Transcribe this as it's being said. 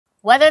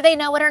Whether they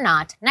know it or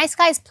not, nice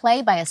guys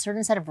play by a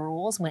certain set of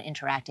rules when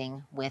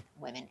interacting with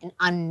women. And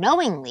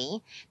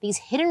unknowingly, these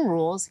hidden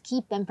rules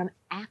keep them from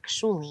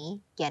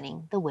actually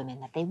getting the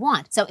women that they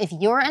want. So if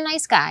you're a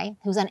nice guy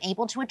who's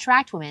unable to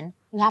attract women,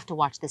 you have to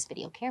watch this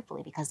video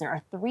carefully because there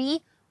are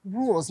 3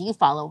 rules you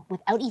follow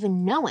without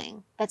even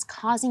knowing that's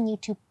causing you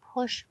to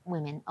push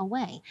women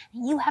away.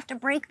 You have to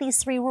break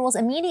these 3 rules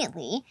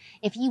immediately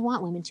if you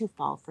want women to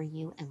fall for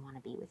you and want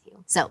to be with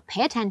you. So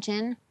pay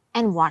attention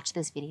and watch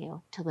this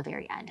video till the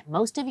very end.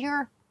 Most of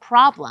your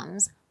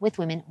problems with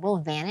women will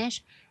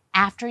vanish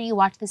after you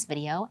watch this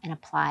video and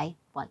apply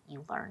what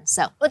you learn.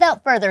 So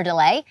without further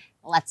delay,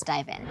 let's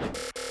dive in.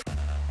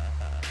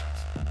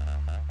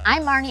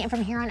 I'm Marni, and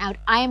from here on out,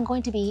 I am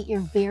going to be your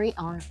very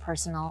own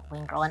personal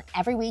wing girl. And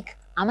every week,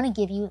 I'm going to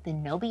give you the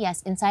no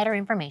BS insider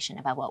information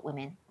about what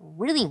women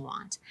really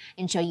want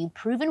and show you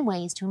proven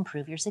ways to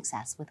improve your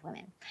success with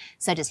women.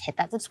 So just hit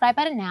that subscribe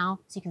button now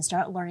so you can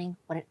start learning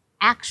what it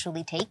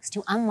actually takes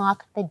to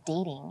unlock the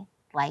dating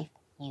life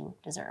you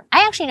deserve.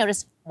 I actually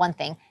noticed one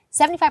thing.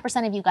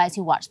 75% of you guys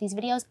who watch these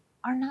videos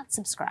are not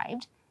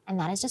subscribed, and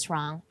that is just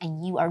wrong,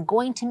 and you are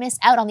going to miss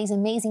out on these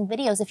amazing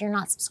videos if you're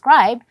not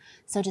subscribed.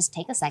 So just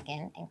take a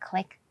second and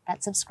click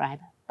that subscribe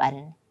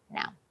button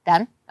now.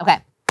 Done? Okay,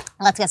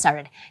 let's get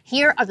started.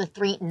 Here are the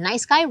 3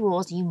 nice guy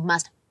rules you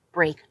must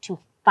break to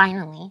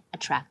finally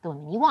attract the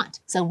women you want.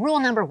 So rule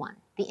number 1,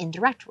 the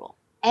indirect rule.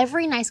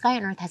 Every nice guy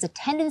on earth has a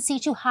tendency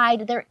to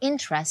hide their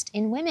interest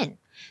in women.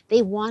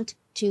 They want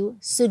to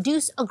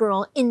seduce a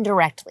girl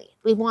indirectly.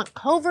 They want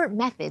covert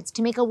methods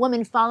to make a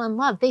woman fall in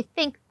love. They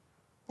think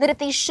that if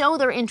they show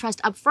their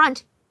interest up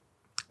front,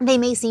 they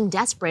may seem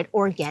desperate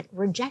or get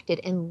rejected.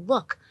 And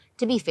look,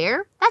 to be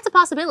fair, that's a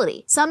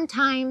possibility.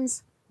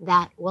 Sometimes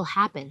that will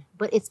happen,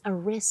 but it's a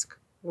risk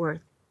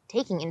worth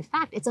taking. In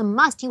fact, it's a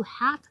must. You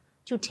have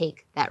to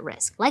take that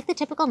risk. Like the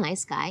typical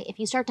nice guy, if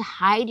you start to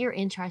hide your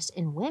interest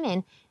in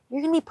women, you're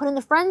going to be put in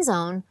the friend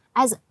zone,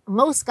 as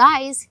most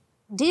guys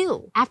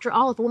do. After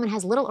all, if a woman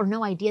has little or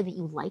no idea that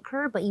you like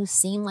her, but you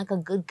seem like a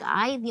good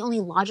guy, the only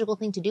logical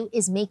thing to do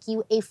is make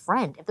you a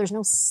friend. If there's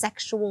no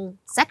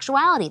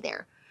sexuality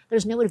there,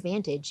 there's no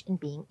advantage in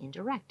being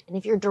indirect. And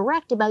if you're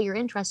direct about your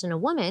interest in a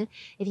woman,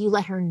 if you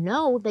let her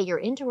know that you're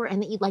into her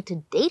and that you'd like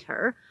to date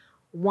her,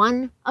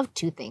 one of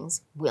 2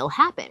 things will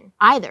happen.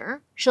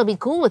 Either she'll be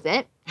cool with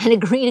it and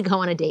agree to go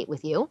on a date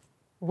with you,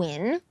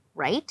 win,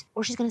 right?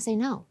 Or she's going to say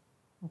no.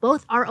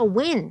 Both are a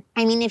win.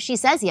 I mean, if she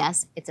says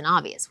yes, it's an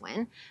obvious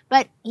win.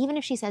 But even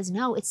if she says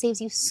no, it saves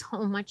you so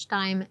much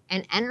time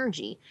and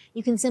energy.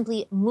 You can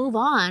simply move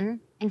on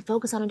and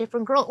focus on a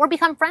different girl or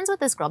become friends with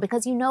this girl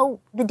because you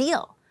know the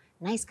deal.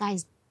 Nice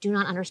guys do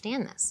not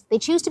understand this. They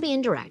choose to be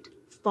indirect,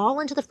 fall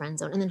into the friend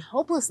zone, and then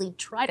hopelessly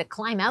try to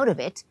climb out of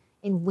it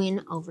and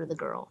win over the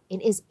girl.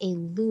 It is a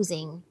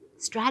losing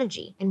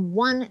strategy and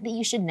one that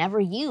you should never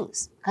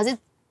use because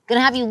it's going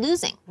to have you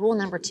losing. Rule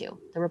number 2,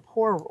 the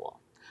rapport rule.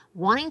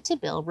 Wanting to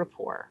build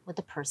rapport with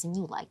the person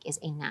you like is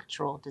a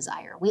natural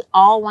desire. We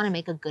all want to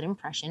make a good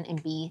impression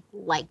and be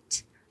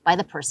liked by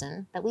the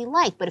person that we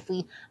like. But if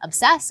we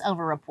obsess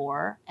over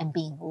rapport and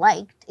being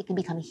liked, it can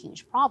become a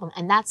huge problem.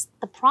 And that's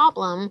the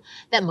problem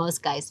that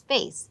most guys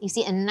face. You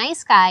see, a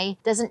nice guy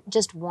doesn't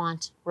just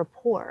want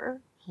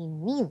rapport, he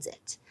needs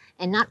it.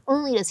 And not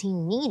only does he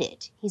need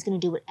it, he's going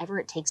to do whatever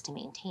it takes to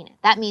maintain it.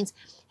 That means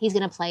he's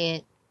going to play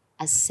it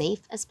as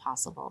safe as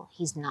possible.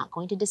 He's not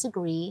going to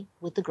disagree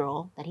with the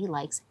girl that he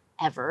likes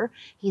ever.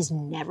 He's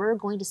never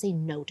going to say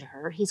no to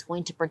her. He's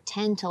going to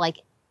pretend to like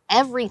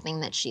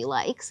everything that she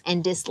likes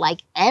and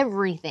dislike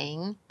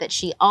everything that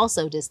she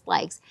also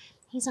dislikes.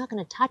 He's not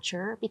going to touch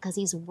her because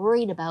he's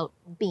worried about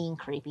being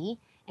creepy,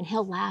 and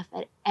he'll laugh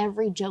at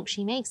every joke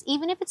she makes,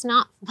 even if it's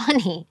not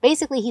funny.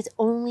 Basically, he's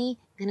only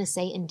going to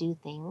say and do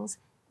things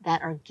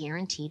that are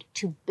guaranteed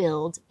to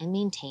build and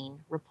maintain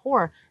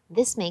rapport.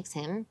 This makes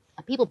him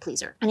a people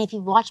pleaser. And if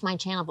you've watched my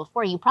channel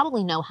before, you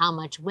probably know how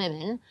much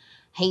women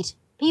hate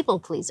people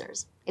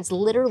pleasers. It's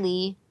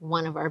literally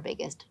one of our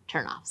biggest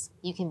turnoffs.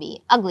 You can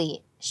be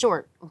ugly,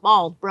 short,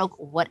 bald, broke,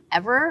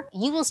 whatever.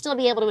 You will still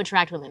be able to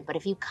attract women. But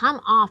if you come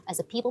off as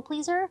a people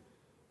pleaser,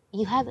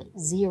 you have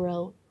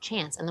 0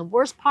 chance. And the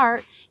worst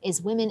part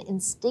is women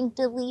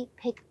instinctively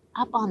pick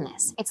up on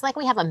this. It's like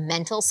we have a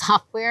mental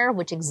software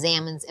which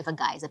examines if a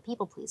guy is a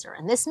people pleaser.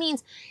 And this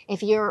means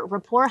if you're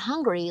rapport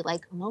hungry,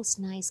 like most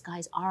nice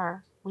guys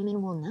are,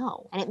 women will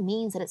know. And it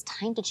means that it's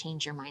time to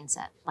change your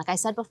mindset. Like I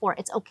said before,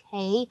 it's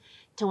okay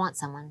to want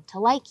someone to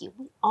like you.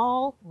 We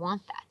all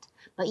want that.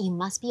 But you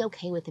must be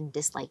okay with him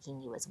disliking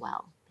you as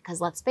well.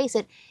 Because let's face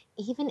it,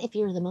 even if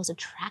you're the most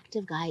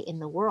attractive guy in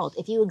the world,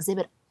 if you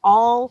exhibit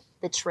all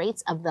the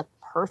traits of the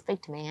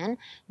perfect man,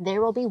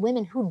 there will be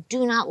women who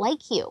do not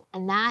like you.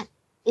 And that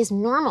is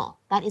normal.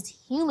 That is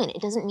human.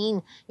 It doesn't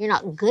mean you're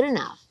not good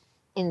enough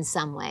in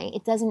some way.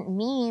 It doesn't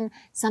mean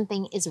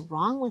something is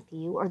wrong with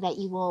you or that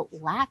you will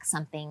lack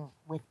something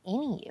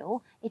within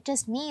you. It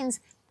just means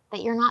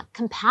that you're not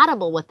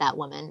compatible with that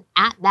woman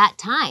at that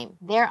time.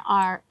 There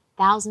are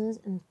thousands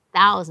and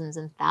thousands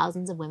and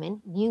thousands of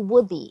women you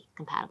would be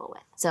compatible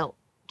with. So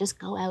just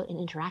go out and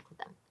interact with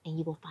them and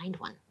you will find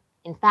one.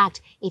 In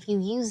fact, if you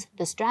use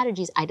the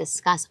strategies I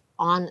discuss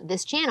on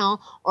this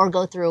channel or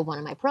go through one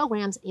of my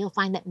programs, you'll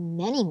find that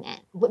many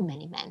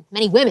women,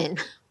 maybe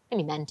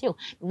men too,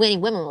 many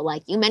women will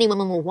like you, many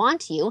women will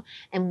want you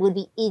and would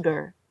be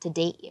eager to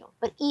date you.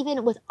 But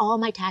even with all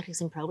my tactics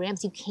and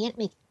programs, you can't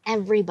make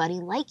everybody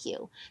like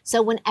you.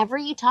 So whenever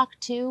you talk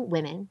to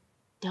women,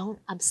 don't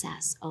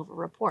obsess over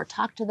rapport.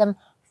 Talk to them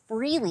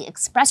freely,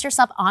 express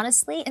yourself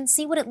honestly, and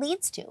see what it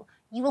leads to.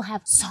 You will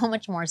have so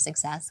much more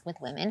success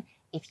with women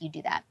if you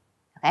do that,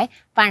 okay?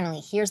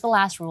 Finally, here's the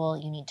last rule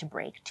you need to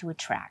break to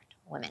attract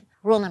women.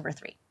 Rule number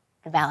 3,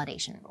 the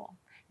validation rule.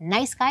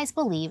 Nice guys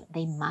believe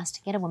they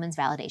must get a woman's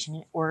validation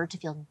in order to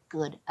feel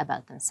good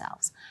about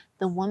themselves.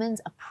 The woman's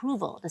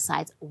approval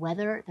decides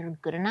whether they're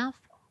good enough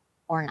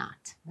or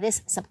not.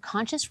 This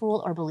subconscious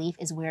rule or belief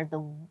is where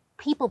the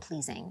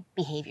people-pleasing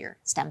behavior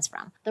stems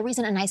from. The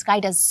reason a nice guy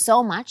does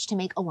so much to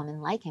make a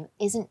woman like him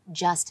isn't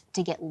just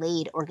to get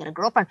laid or get a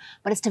girlfriend,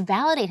 but it's to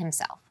validate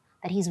himself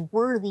that he's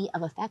worthy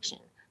of affection.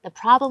 The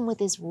problem with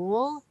this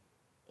rule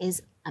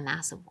is a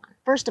massive one.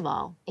 First of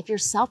all, if your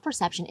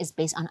self-perception is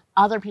based on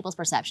other people's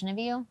perception of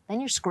you, then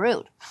you're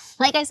screwed.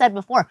 Like I said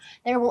before,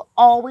 there will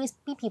always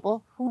be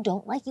people who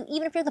don't like you,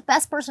 even if you're the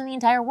best person in the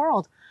entire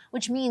world,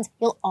 which means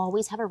you'll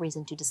always have a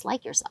reason to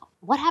dislike yourself.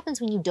 What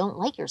happens when you don't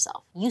like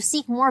yourself? You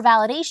seek more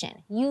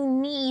validation. You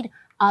need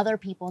other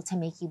people to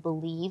make you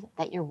believe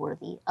that you're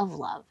worthy of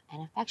love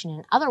and affection.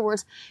 In other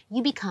words,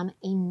 you become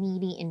a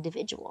needy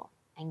individual.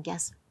 And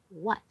guess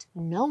what?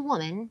 No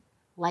woman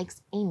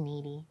likes a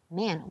needy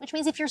man, which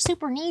means if you're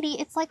super needy,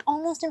 it's like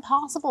almost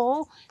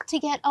impossible to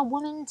get a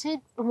woman to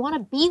want to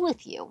be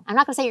with you. I'm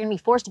not going to say you're going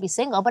to be forced to be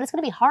single, but it's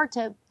going to be hard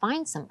to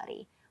find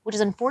somebody, which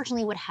is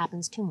unfortunately what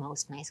happens to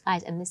most nice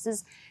guys. And this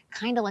is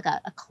kind of like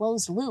a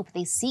closed loop.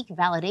 They seek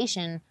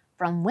validation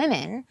from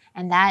women,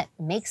 and that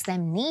makes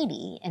them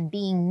needy, and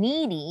being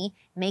needy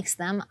makes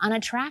them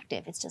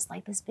unattractive. It's just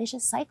like this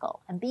vicious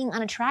cycle. And being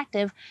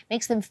unattractive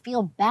makes them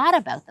feel bad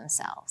about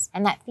themselves.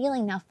 And that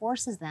feeling now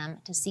forces them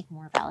to seek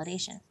more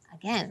validation.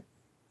 Again,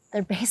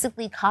 they're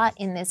basically caught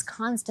in this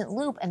constant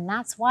loop, and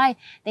that's why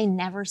they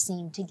never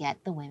seem to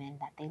get the women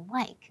that they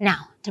like.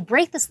 Now, to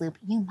break this loop,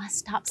 you must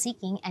stop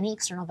seeking any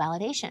external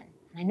validation.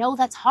 And I know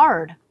that's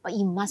hard, but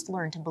you must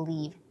learn to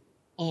believe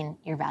in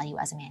your value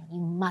as a man. You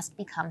must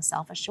become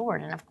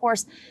self-assured. And of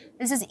course,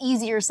 this is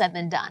easier said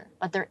than done,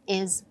 but there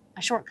is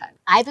a shortcut.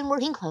 I've been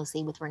working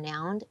closely with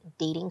renowned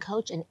dating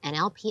coach and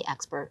NLP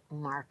expert,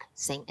 Mark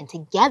Singh, and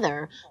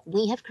together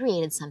we have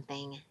created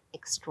something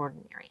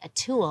extraordinary, a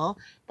tool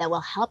that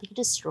will help you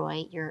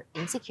destroy your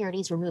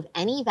insecurities, remove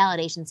any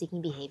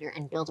validation-seeking behavior,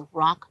 and build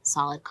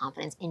rock-solid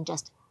confidence in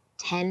just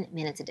 10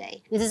 minutes a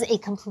day. This is a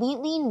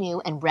completely new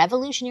and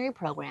revolutionary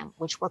program,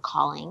 which we're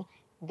calling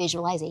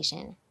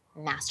Visualization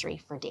Mastery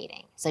for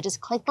Dating. So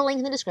just click the link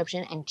in the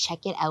description and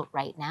check it out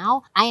right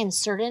now. I am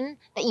certain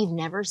that you've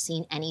never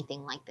seen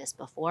anything like this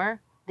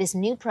before. This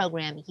new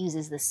program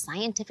uses the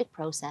scientific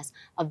process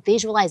of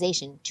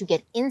visualization to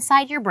get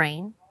inside your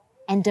brain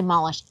and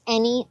demolish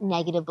any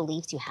negative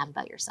beliefs you have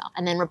about yourself,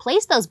 and then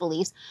replace those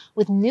beliefs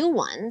with new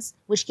ones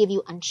which give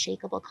you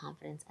unshakable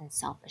confidence and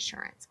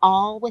self-assurance,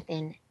 all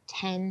within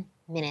 10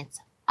 minutes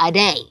a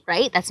day,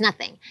 right? That's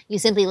nothing. You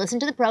simply listen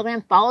to the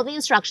program, follow the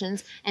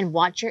instructions, and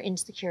watch your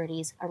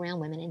insecurities around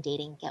women and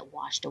dating get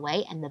washed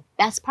away. And the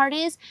best part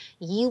is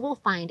you will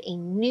find a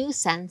new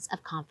sense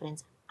of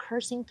confidence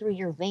coursing through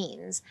your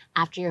veins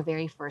after your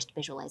very first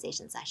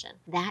visualization session.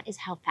 That is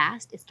how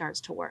fast it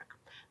starts to work.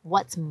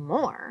 What's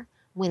more,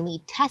 when we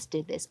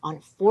tested this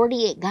on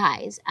 48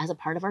 guys as a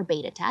part of our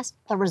beta test,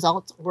 the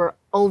results were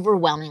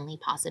overwhelmingly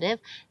positive.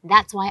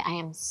 That's why I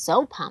am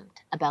so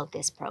pumped about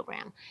this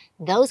program.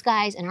 Those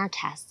guys in our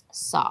tests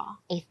saw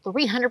a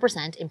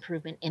 300%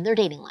 improvement in their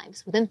dating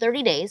lives within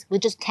 30 days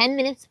with just 10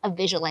 minutes of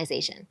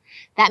visualization.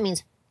 That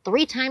means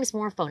 3 times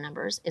more phone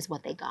numbers is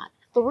what they got.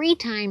 3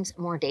 times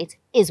more dates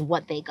is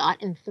what they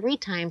got, and 3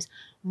 times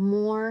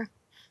more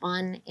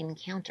fun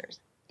encounters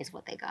is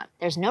what they got.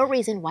 There's no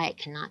reason why it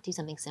cannot do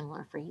something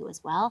similar for you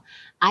as well.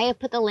 I have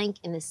put the link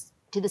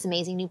to this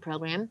amazing new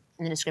program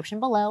in the description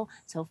below,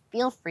 so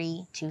feel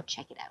free to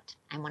check it out.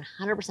 I'm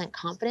 100%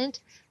 confident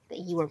that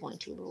you are going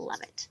to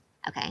love it.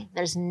 Okay,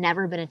 there's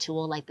never been a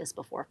tool like this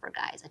before for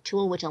guys, a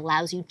tool which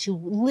allows you to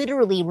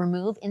literally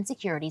remove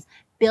insecurities,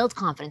 build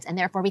confidence, and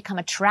therefore become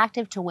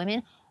attractive to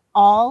women,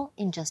 all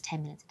in just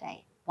 10 minutes a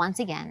day. Once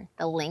again,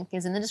 the link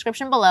is in the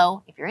description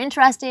below. If you're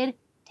interested,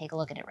 take a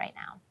look at it right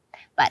now.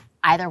 But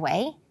either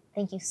way,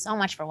 thank you so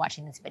much for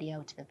watching this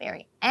video to the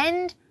very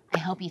end. I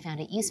hope you found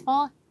it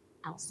useful.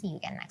 I'll see you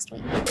again next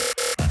week.